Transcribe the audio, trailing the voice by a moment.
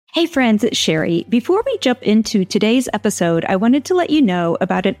Hey friends, it's Sherry. Before we jump into today's episode, I wanted to let you know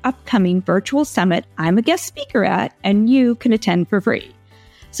about an upcoming virtual summit I'm a guest speaker at, and you can attend for free.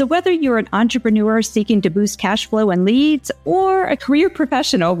 So whether you're an entrepreneur seeking to boost cash flow and leads, or a career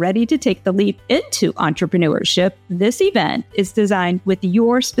professional ready to take the leap into entrepreneurship, this event is designed with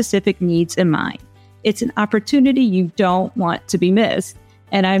your specific needs in mind. It's an opportunity you don't want to be missed.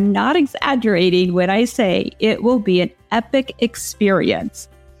 And I'm not exaggerating when I say it will be an epic experience.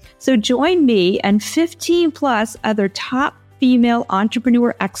 So join me and 15 plus other top female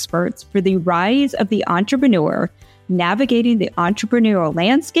entrepreneur experts for the Rise of the Entrepreneur, Navigating the Entrepreneurial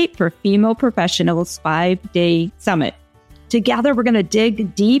Landscape for Female Professionals 5-Day Summit. Together, we're going to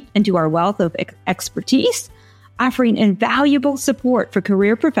dig deep into our wealth of expertise, offering invaluable support for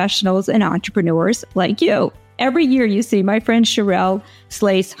career professionals and entrepreneurs like you. Every year, you see my friend Sherelle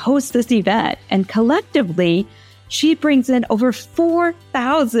Slace host this event, and collectively, she brings in over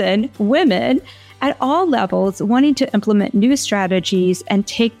 4,000 women at all levels wanting to implement new strategies and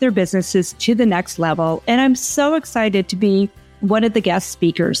take their businesses to the next level. And I'm so excited to be one of the guest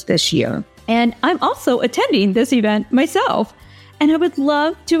speakers this year. And I'm also attending this event myself, and I would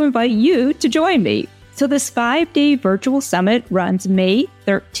love to invite you to join me. So this 5-day virtual summit runs May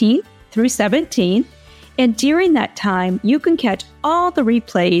 13th through 17th. And during that time, you can catch all the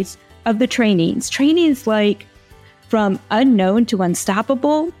replays of the trainings like from Unknown to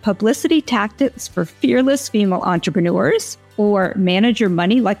Unstoppable, Publicity Tactics for Fearless Female Entrepreneurs, or Manage Your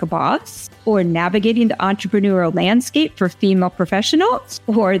Money Like a Boss, or Navigating the Entrepreneurial Landscape for Female Professionals,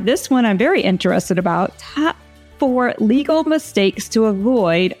 or this one I'm very interested about, Top 4 Legal Mistakes to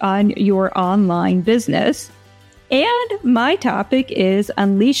Avoid on Your Online Business. And my topic is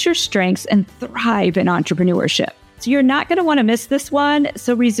Unleash Your Strengths and Thrive in Entrepreneurship. So you're not going to want to miss this one,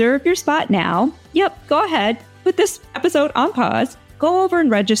 so reserve your spot now. Yep, go ahead. Put this episode on pause, go over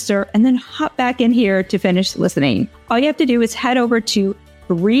and register, and then hop back in here to finish listening. All you have to do is head over to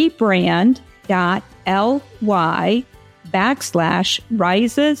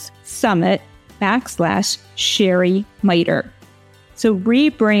rebrand.ly/Rises Summit /Sherry Miter. So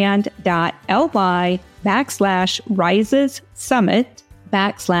rebrand.ly/Rises Summit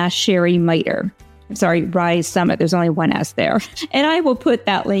 /Sherry Miter. I'm sorry, Rise Summit. There's only one S there. And I will put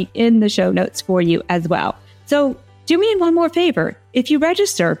that link in the show notes for you as well. So do me one more favor. If you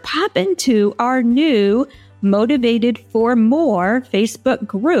register, pop into our new Motivated for More Facebook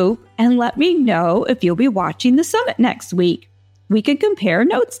group and let me know if you'll be watching the summit next week. We can compare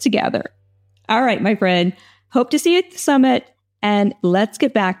notes together. All right, my friend. Hope to see you at the summit. And let's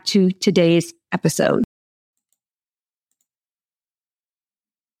get back to today's episode.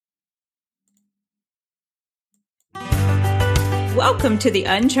 Welcome to the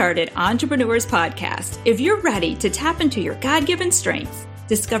Uncharted Entrepreneurs Podcast. If you're ready to tap into your God-given strengths,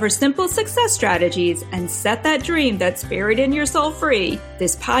 discover simple success strategies, and set that dream that's buried in your soul free,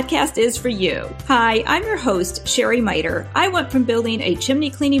 this podcast is for you. Hi, I'm your host, Sherry Miter. I went from building a chimney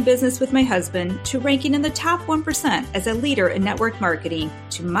cleaning business with my husband to ranking in the top 1% as a leader in network marketing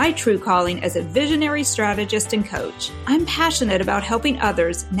to my true calling as a visionary strategist and coach. I'm passionate about helping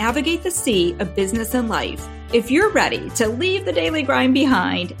others navigate the sea of business and life. If you're ready to leave the daily grind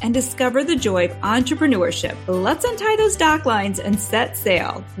behind and discover the joy of entrepreneurship, let's untie those dock lines and set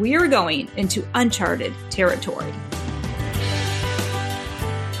sail. We are going into uncharted territory.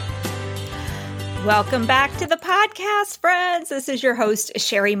 Welcome back to the podcast, friends. This is your host,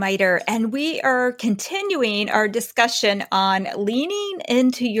 Sherry Miter, and we are continuing our discussion on leaning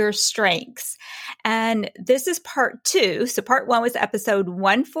into your strengths. And this is part 2. So part 1 was episode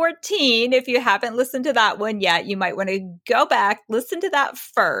 114. If you haven't listened to that one yet, you might want to go back, listen to that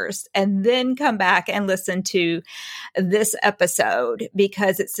first, and then come back and listen to this episode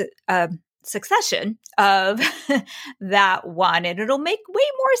because it's a succession of that one, and it'll make way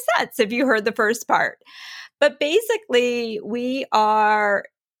more sense if you heard the first part. But basically, we are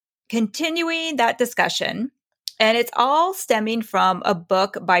continuing that discussion, and it's all stemming from a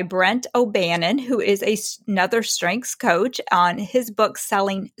book by Brent O'Bannon, who is another strengths coach, on his book,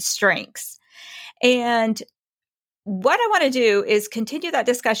 Selling Strengths. And what I want to do is continue that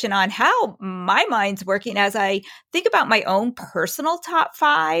discussion on how my mind's working as I think about my own personal top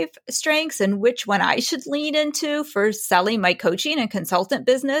 5 strengths and which one I should lean into for selling my coaching and consultant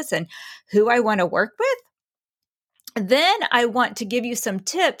business and who I want to work with. Then I want to give you some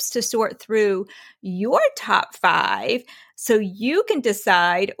tips to sort through your top 5 so you can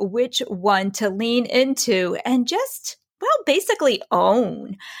decide which one to lean into and just, basically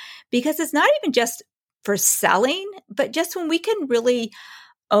own. Because it's not even just for selling, but just when we can really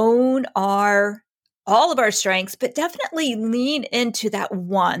own our all of our strengths, but definitely lean into that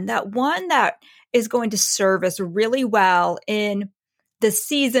one that is going to serve us really well in the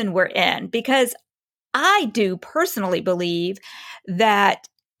season we're in. Because I do personally believe that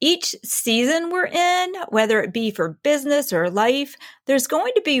each season we're in, whether it be for business or life, there's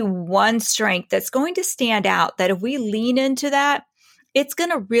going to be one strength that's going to stand out that if we lean into that, it's going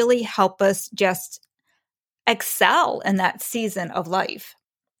to really help us just excel in that season of life.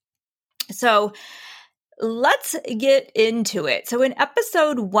 So let's get into it. So in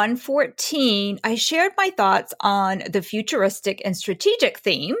episode 114, I shared my thoughts on the futuristic and strategic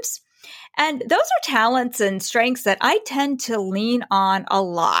themes. And those are talents and strengths that I tend to lean on a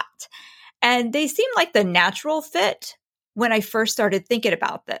lot. And they seem like the natural fit when I first started thinking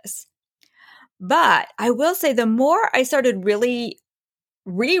about this. But I will say the more I started really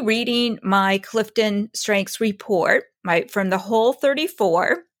rereading my Clifton Strengths report, from the whole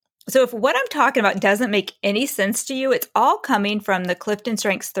 34. So if what I'm talking about doesn't make any sense to you, it's all coming from the Clifton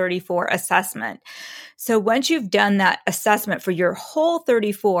Strengths 34 assessment. So once you've done that assessment for your whole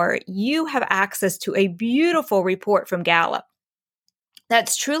 34, you have access to a beautiful report from Gallup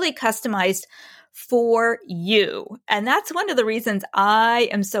that's truly customized for you. And that's one of the reasons I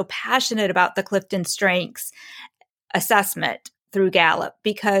am so passionate about the Clifton Strengths assessment through Gallup,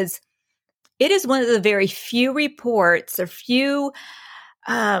 because it is one of the very few reports or few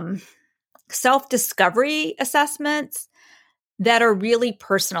self-discovery assessments that are really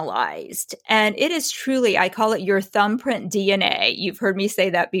personalized. And it is truly, I call it your thumbprint DNA. You've heard me say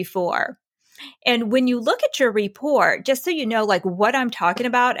that before. And when you look at your report, just so you know, like what I'm talking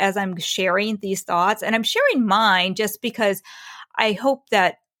about as I'm sharing these thoughts, and I'm sharing mine just because I hope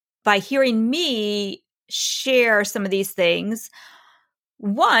that by hearing me share some of these things,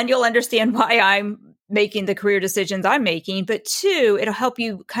 one, you'll understand why I'm making the career decisions I'm making, but two, it'll help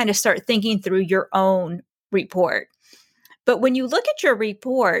you kind of start thinking through your own report. But when you look at your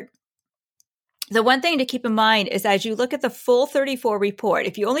report, the one thing to keep in mind is as you look at the full 34 report,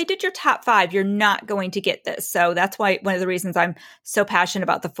 if you only did your top 5, you're not going to get this. So that's why one of the reasons I'm so passionate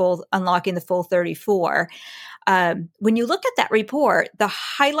about unlocking the full 34. When you look at that report, the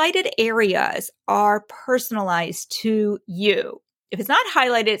highlighted areas are personalized to you. If it's not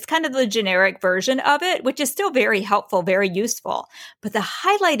highlighted, it's kind of the generic version of it, which is still very helpful, very useful. But the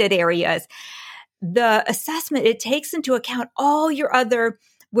highlighted areas, the assessment, it takes into account all your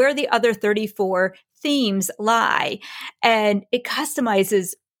where the other 34 themes lie. And it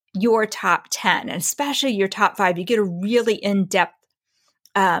customizes your top 10, and especially your top 5. You get a really in-depth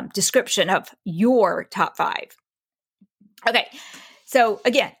description of your top 5. Okay. So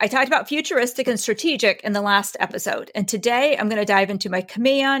again, I talked about futuristic and strategic in the last episode. And today I'm going to dive into my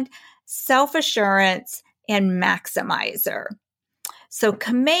command, self-assurance, and maximizer. So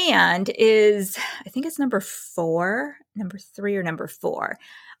command is, I think it's number 3 or number 4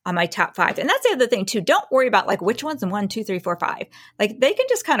 on my top 5. And that's the other thing too. Don't worry about like which one's in 1, 2, 3, 4, 5. Like they can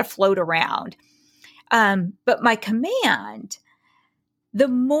just kind of float around. But my command, the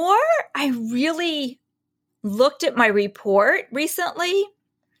more I really looked at my report recently,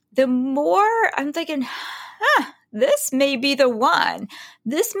 the more I'm thinking, this may be the one.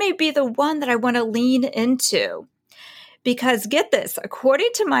 This may be the one that I want to lean into. Because get this, according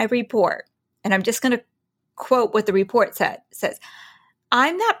to my report, and I'm just going to quote what the report says,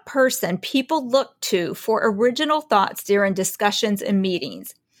 I'm that person people look to for original thoughts during discussions and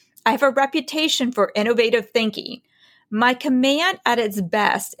meetings. I have a reputation for innovative thinking. My command at its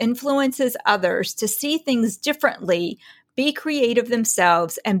best influences others to see things differently, be creative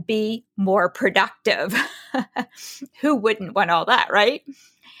themselves, and be more productive. Who wouldn't want all that, right?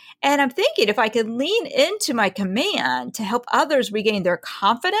 And I'm thinking if I could lean into my command to help others regain their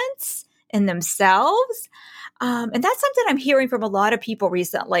confidence in themselves, and that's something I'm hearing from a lot of people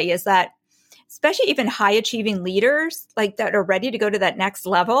recently, is that especially even high achieving leaders like that are ready to go to that next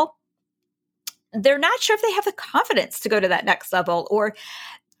level, they're not sure if they have the confidence to go to that next level. Or,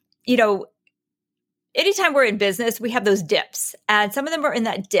 anytime we're in business, we have those dips, and some of them are in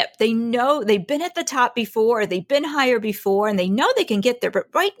that dip. They know they've been at the top before, they've been higher before, and they know they can get there. But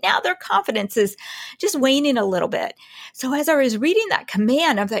right now their confidence is just waning a little bit. So as I was reading that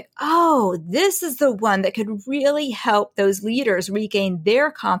command, I was like, oh, this is the one that could really help those leaders regain their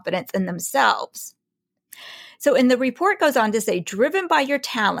confidence in themselves. So, and the report goes on to say, driven by your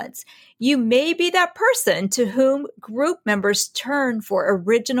talents, you may be that person to whom group members turn for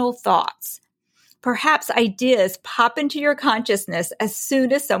original thoughts. Perhaps ideas pop into your consciousness as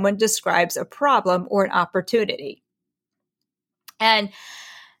soon as someone describes a problem or an opportunity. And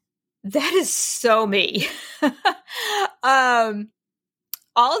that is so me.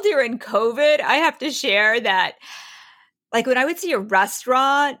 all during COVID, I have to share that, like when I would see a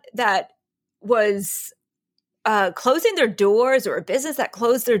restaurant that was closing their doors or a business that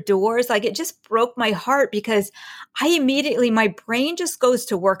closed their doors, like it just broke my heart because my brain just goes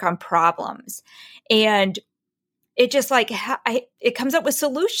to work on problems. And it just like, it comes up with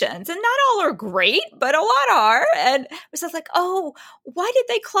solutions, and not all are great, but a lot are. And it's just like, oh, why did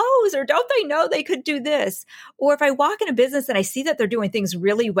they close? Or don't they know they could do this? Or if I walk in a business and I see that they're doing things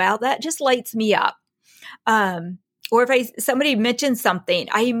really well, that just lights me up. Or if somebody mentions something,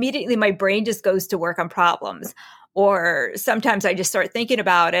 my brain just goes to work on problems. Or sometimes I just start thinking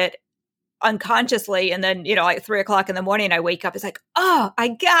about it unconsciously. And then, like 3:00 in the morning, I wake up, it's like, oh, I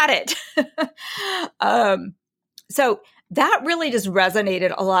got it. So that really just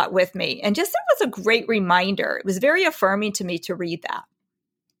resonated a lot with me. And just, it was a great reminder. It was very affirming to me to read that.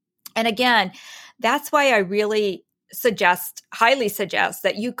 And again, that's why I really highly suggest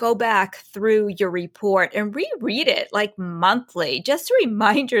that you go back through your report and reread it like monthly, just to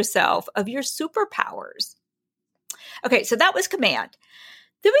remind yourself of your superpowers. Okay, so that was command.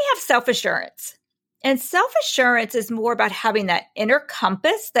 Then we have self-assurance. And self-assurance is more about having that inner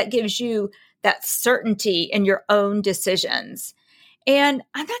compass that gives you that certainty in your own decisions. And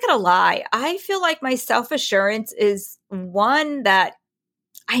I'm not going to lie, I feel like my self-assurance is one that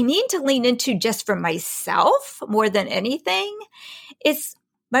I need to lean into just for myself more than anything. It's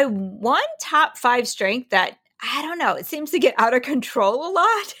my one top 5 strength that, I don't know, it seems to get out of control a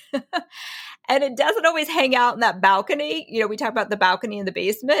lot. And it doesn't always hang out in that balcony. We talk about the balcony in the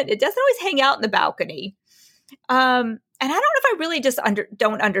basement. It doesn't always hang out in the balcony. And I don't know if I really just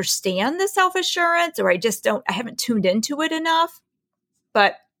don't understand the self-assurance, or I haven't tuned into it enough.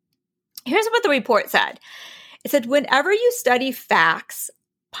 But here's what the report said. It said, whenever you study facts,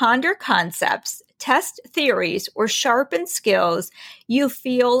 ponder concepts, test theories, or sharpen skills, you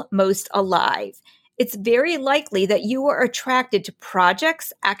feel most alive. It's very likely that you are attracted to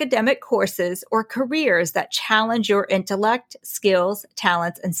projects, academic courses, or careers that challenge your intellect, skills,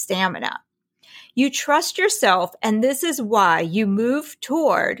 talents, and stamina. You trust yourself, and this is why you move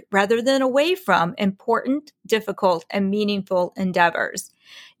toward rather than away from important, difficult, and meaningful endeavors.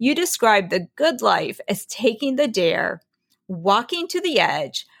 You describe the good life as taking the dare, walking to the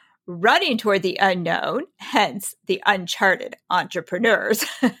edge, running toward the unknown, hence the uncharted entrepreneurs.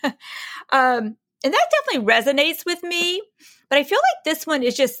 And that definitely resonates with me, but I feel like this one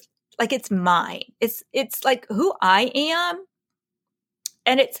is just like, it's mine. It's like who I am,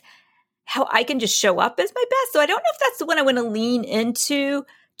 and it's how I can just show up as my best. So I don't know if that's the one I want to lean into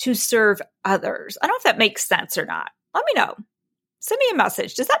to serve others. I don't know if that makes sense or not. Let me know. Send me a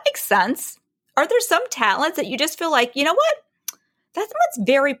message. Does that make sense? Are there some talents that you just feel like, you know what? That's one's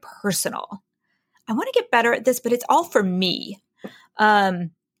very personal. I want to get better at this, but it's all for me.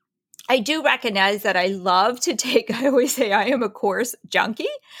 I do recognize that I love to I always say I am a course junkie.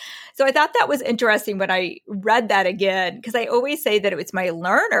 So I thought that was interesting when I read that again, because I always say that it's my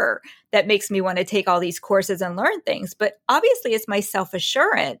learner that makes me want to take all these courses and learn things. But obviously it's my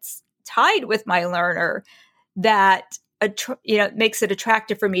self-assurance tied with my learner that makes it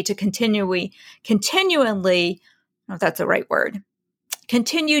attractive for me to continually, I don't know if that's the right word,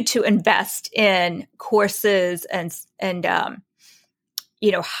 continue to invest in courses and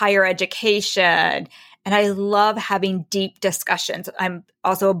higher education. And I love having deep discussions. I'm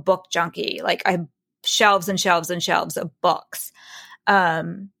also a book junkie. Like I have shelves and shelves and shelves of books.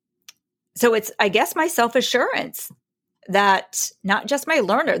 So it's, I guess, my self-assurance that not just my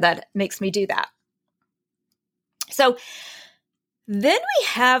learner that makes me do that. So then we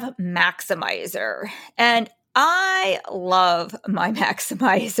have Maximizer, and I love my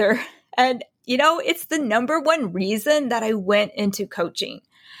Maximizer. And, it's the number one reason that I went into coaching.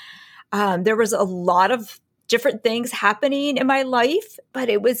 There was a lot of different things happening in my life, but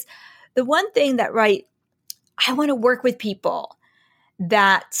it was the one thing that, I want to work with people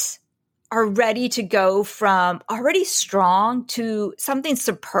that are ready to go from already strong to something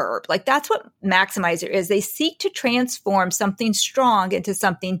superb. Like that's what Maximizer is. They seek to transform something strong into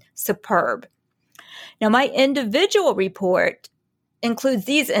something superb. Now, my individual report includes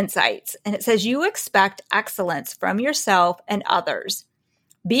these insights, and it says you expect excellence from yourself and others.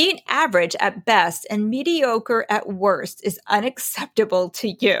 Being average at best and mediocre at worst is unacceptable to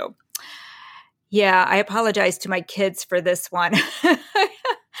you. Yeah, I apologize to my kids for this one.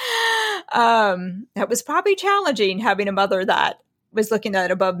 That was probably challenging, having a mother that was looking at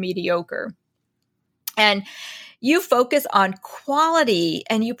above mediocre. And you focus on quality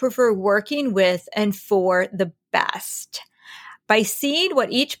and you prefer working with and for the best. By seeing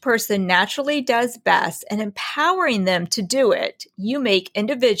what each person naturally does best and empowering them to do it, you make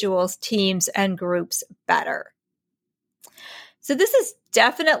individuals, teams, and groups better. So this is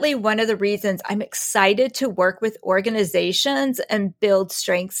definitely one of the reasons I'm excited to work with organizations and build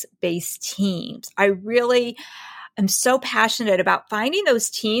strengths-based teams. I really am so passionate about finding those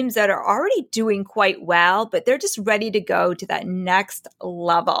teams that are already doing quite well, but they're just ready to go to that next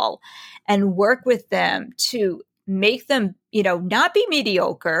level and work with them to make them, not be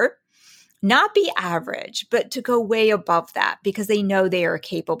mediocre, not be average, but to go way above that because they know they are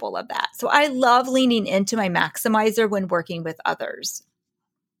capable of that. So I love leaning into my maximizer when working with others.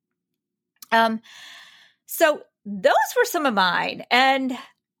 So those were some of mine. And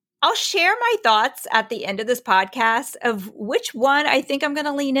I'll share my thoughts at the end of this podcast of which one I think I'm going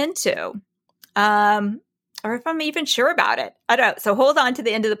to lean into, or if I'm even sure about it. I don't know. So hold on to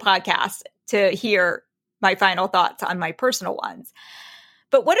the end of the podcast to hear my final thoughts on my personal ones.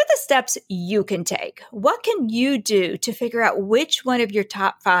 But what are the steps you can take? What can you do to figure out which one of your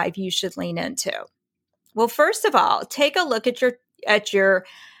top 5 you should lean into? Well, first of all, take a look at your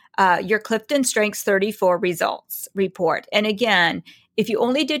Clifton Strengths 34 results report. And again, if you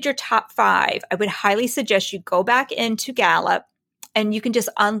only did your top 5, I would highly suggest you go back into Gallup and you can just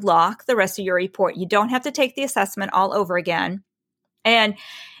unlock the rest of your report. You don't have to take the assessment all over again. And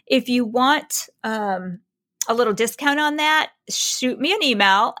if you want a little discount on that, shoot me an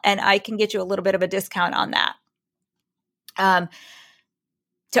email and I can get you a little bit of a discount on that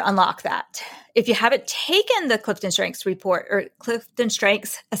to unlock that. If you haven't taken the Clifton Strengths report or Clifton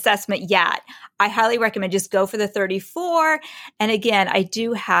Strengths assessment yet, I highly recommend just go for the 34. And again, I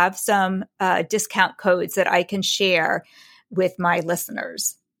do have some discount codes that I can share with my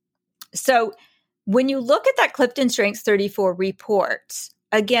listeners. So when you look at that Clifton Strengths 34 report,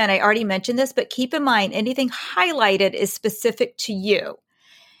 again, I already mentioned this, but keep in mind anything highlighted is specific to you.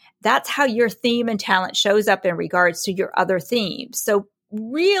 That's how your theme and talent shows up in regards to your other themes. So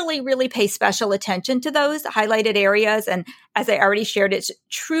really, really pay special attention to those highlighted areas. And as I already shared, it's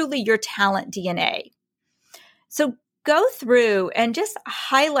truly your talent DNA. So go through and just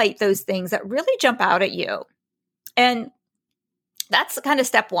highlight those things that really jump out at you. And that's kind of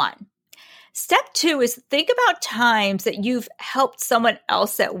step 1. Step 2 is think about times that you've helped someone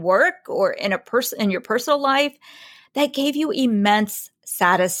else at work or in your personal life that gave you immense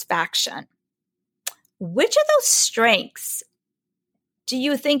satisfaction. Which of those strengths do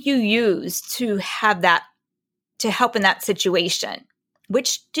you think you use to have that, to help in that situation?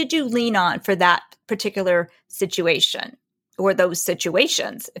 Which did you lean on for that particular situation or those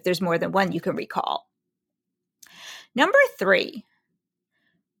situations, if there's more than one you can recall? Number 3,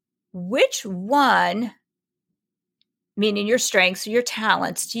 which one, meaning your strengths or your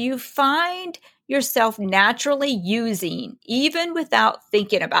talents, do you find yourself naturally using even without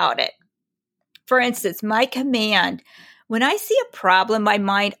thinking about it? For instance, my command. When I see a problem, my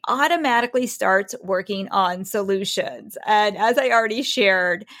mind automatically starts working on solutions. And as I already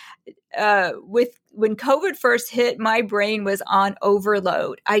shared, when COVID first hit, my brain was on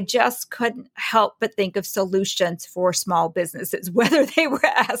overload. I just couldn't help but think of solutions for small businesses, whether they were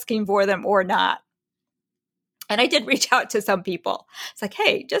asking for them or not. And I did reach out to some people. It's like,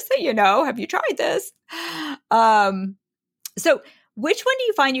 hey, just so you know, have you tried this? So which one do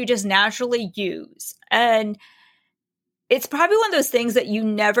you find you just naturally use? And it's probably one of those things that you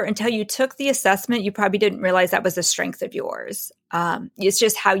never, until you took the assessment, you probably didn't realize that was a strength of yours. It's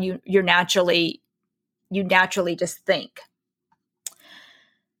just how you naturally just think.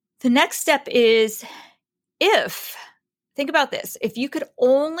 The next step is think about this, if you could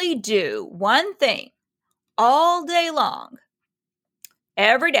only do one thing all day long,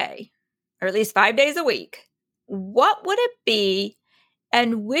 every day, or at least 5 days a week, what would it be?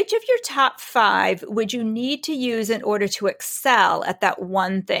 And which of your top 5 would you need to use in order to excel at that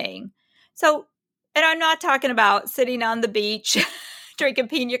one thing? So, and I'm not talking about sitting on the beach, drinking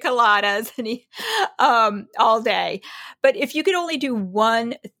pina coladas all day. But if you could only do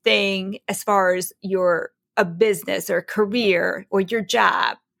one thing as far as a business or career or your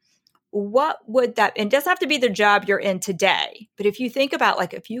job, what would that, and it doesn't have to be the job you're in today, but if you think about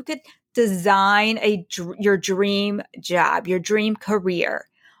like, if you could design your dream job, your dream career,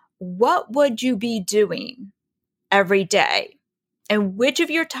 what would you be doing every day? And which of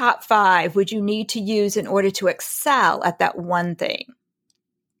your top 5 would you need to use in order to excel at that one thing?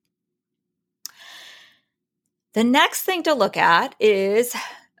 The next thing to look at is,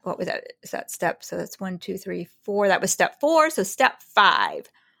 what was that? Is that step? So that's 1, 2, 3, 4. That was step 4. So step 5.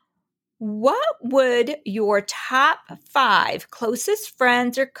 What would your top 5 closest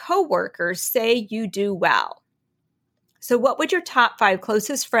friends or coworkers say you do well? So what would your top 5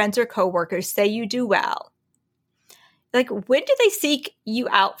 closest friends or coworkers say you do well? Like, when do they seek you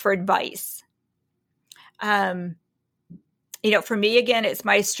out for advice? For me, again, it's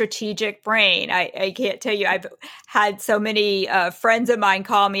my strategic brain. I can't tell you, I've had so many friends of mine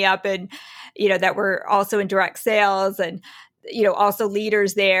call me up and, that were also in direct sales and, also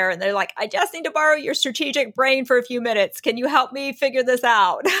leaders there. And they're like, I just need to borrow your strategic brain for a few minutes. Can you help me figure this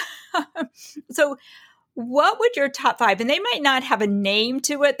out? So what would your top 5? And they might not have a name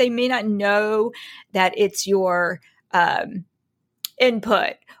to it. They may not know that it's your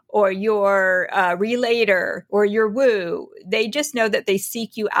input or your relator or your woo. They just know that they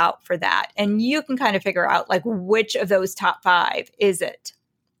seek you out for that. And you can kind of figure out like which of those top 5 is it.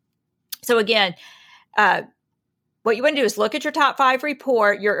 So again, what you want to do is look at your top 5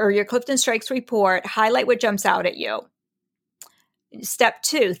 report, your Clifton Strengths report, highlight what jumps out at you. Step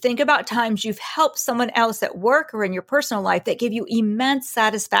 2, think about times you've helped someone else at work or in your personal life that gave you immense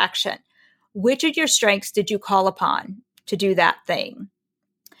satisfaction. Which of your strengths did you call upon to do that thing?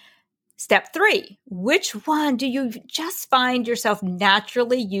 Step 3, which one do you just find yourself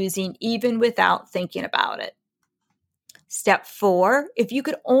naturally using even without thinking about it? Step 4, if you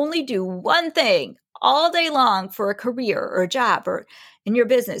could only do one thing all day long for a career or a job or in your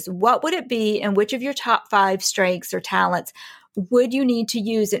business, what would it be, and which of your top 5 strengths or talents would you need to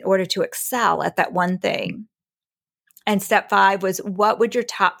use in order to excel at that one thing? And step 5 was, what would your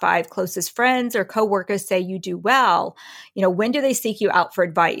top 5 closest friends or coworkers say you do well? When do they seek you out for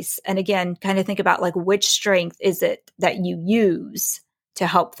advice? And again, kind of think about like, which strength is it that you use to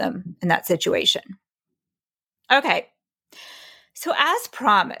help them in that situation? Okay. So as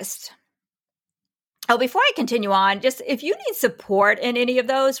promised, before I continue on, just if you need support in any of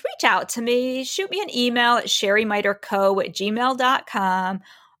those, reach out to me. Shoot me an email at sherrymiterco@gmail.com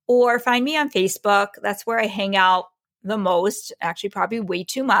or find me on Facebook. That's where I hang out the most, actually probably way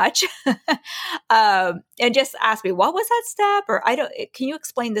too much. And just ask me, what was that step? Or can you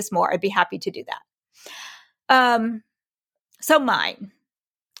explain this more? I'd be happy to do that. So mine.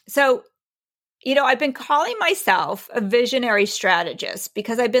 So, I've been calling myself a visionary strategist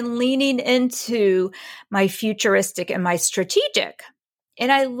because I've been leaning into my futuristic and my strategic.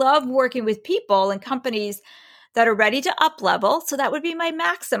 And I love working with people and companies that are ready to up level. So that would be my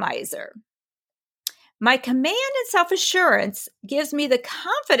maximizer. My command and self-assurance gives me the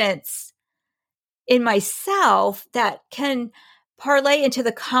confidence in myself that can parlay into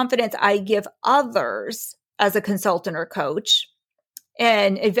the confidence I give others as a consultant or coach.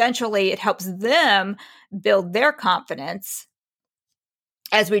 And eventually it helps them build their confidence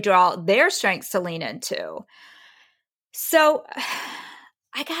as we draw their strengths to lean into. So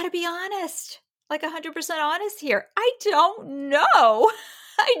I got to be honest, like 100% honest here. I don't know.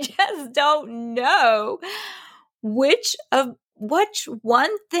 I just don't know which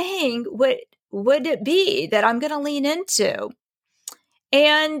one thing would it be that I'm going to lean into.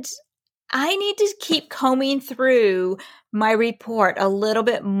 And I need to keep combing through my report a little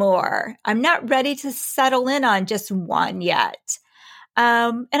bit more. I'm not ready to settle in on just one yet.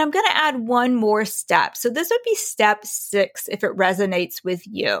 And I'm going to add one more step. So this would be step 6 if it resonates with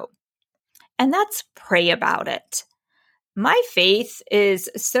you. And that's pray about it. My faith is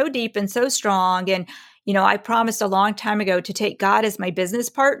so deep and so strong. And, I promised a long time ago to take God as my business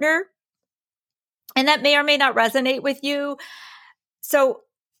partner. And that may or may not resonate with you. So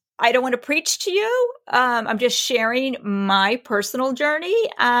I don't want to preach to you. I'm just sharing my personal journey.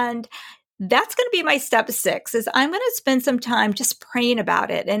 And that's going to be my step 6 is I'm going to spend some time just praying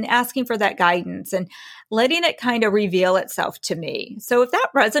about it and asking for that guidance and letting it kind of reveal itself to me. So if that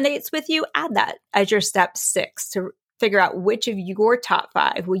resonates with you, add that as your step 6 to figure out which of your top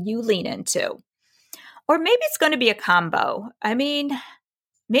 5 will you lean into. Or maybe it's going to be a combo. I mean,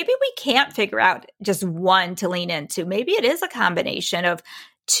 maybe we can't figure out just one to lean into. Maybe it is a combination of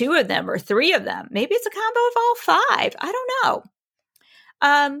 2 of them or 3 of them. Maybe it's a combo of all 5. I don't know.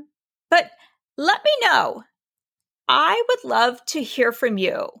 But let me know. I would love to hear from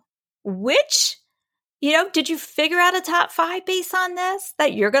you. Which, did you figure out a top 5 based on this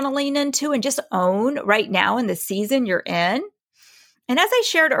that you're going to lean into and just own right now in the season you're in? And as I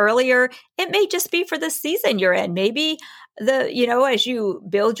shared earlier, it may just be for the season you're in. Maybe as you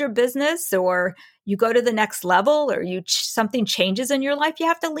build your business or you go to the next level or something changes in your life, you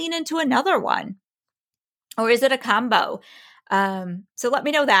have to lean into another one. Or is it a combo? So let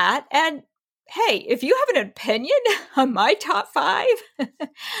me know that. And hey, if you have an opinion on my top 5,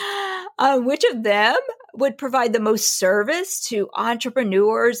 which of them would provide the most service to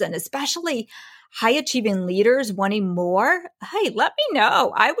entrepreneurs and especially high achieving leaders wanting more? Hey, let me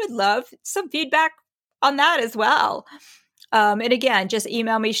know. I would love some feedback on that as well. And again, just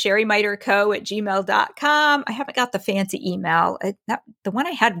email me, sherrymiterco@gmail.com. I haven't got the fancy email. The one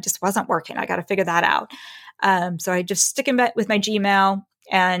I had just wasn't working. I got to figure that out. So I just stick in with my Gmail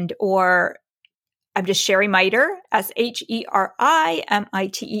or I'm just Sherry Miter,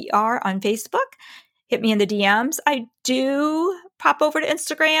 SherryMiter on Facebook. Hit me in the DMs. I do pop over to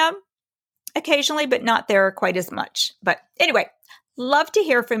Instagram occasionally, but not there quite as much. But anyway, love to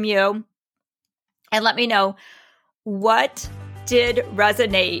hear from you and let me know what did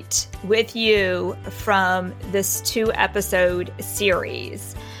resonate with you from this 2-episode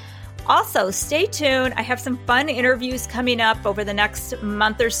series. Also, stay tuned. I have some fun interviews coming up over the next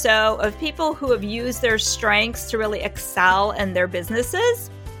month or so of people who have used their strengths to really excel in their businesses.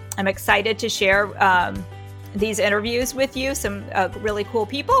 I'm excited to share these interviews with you. Some really cool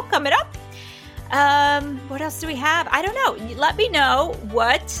people coming up. What else do we have? I don't know. Let me know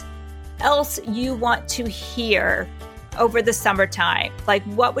what else you want to hear over the summertime. Like,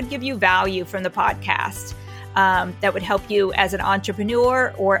 what would give you value from the podcast that would help you as an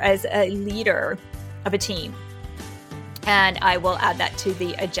entrepreneur or as a leader of a team? And I will add that to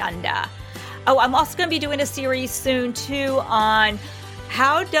the agenda. Oh, I'm also going to be doing a series soon too on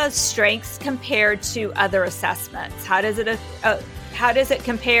how does strengths compare to other assessments? How does it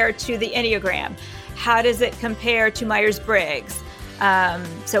compare to the Enneagram? How does it compare to Myers-Briggs?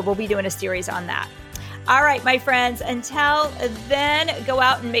 So we'll be doing a series on that. All right, my friends, until then, go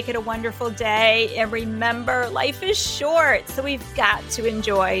out and make it a wonderful day. And remember, life is short, so we've got to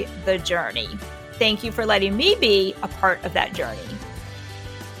enjoy the journey. Thank you for letting me be a part of that journey.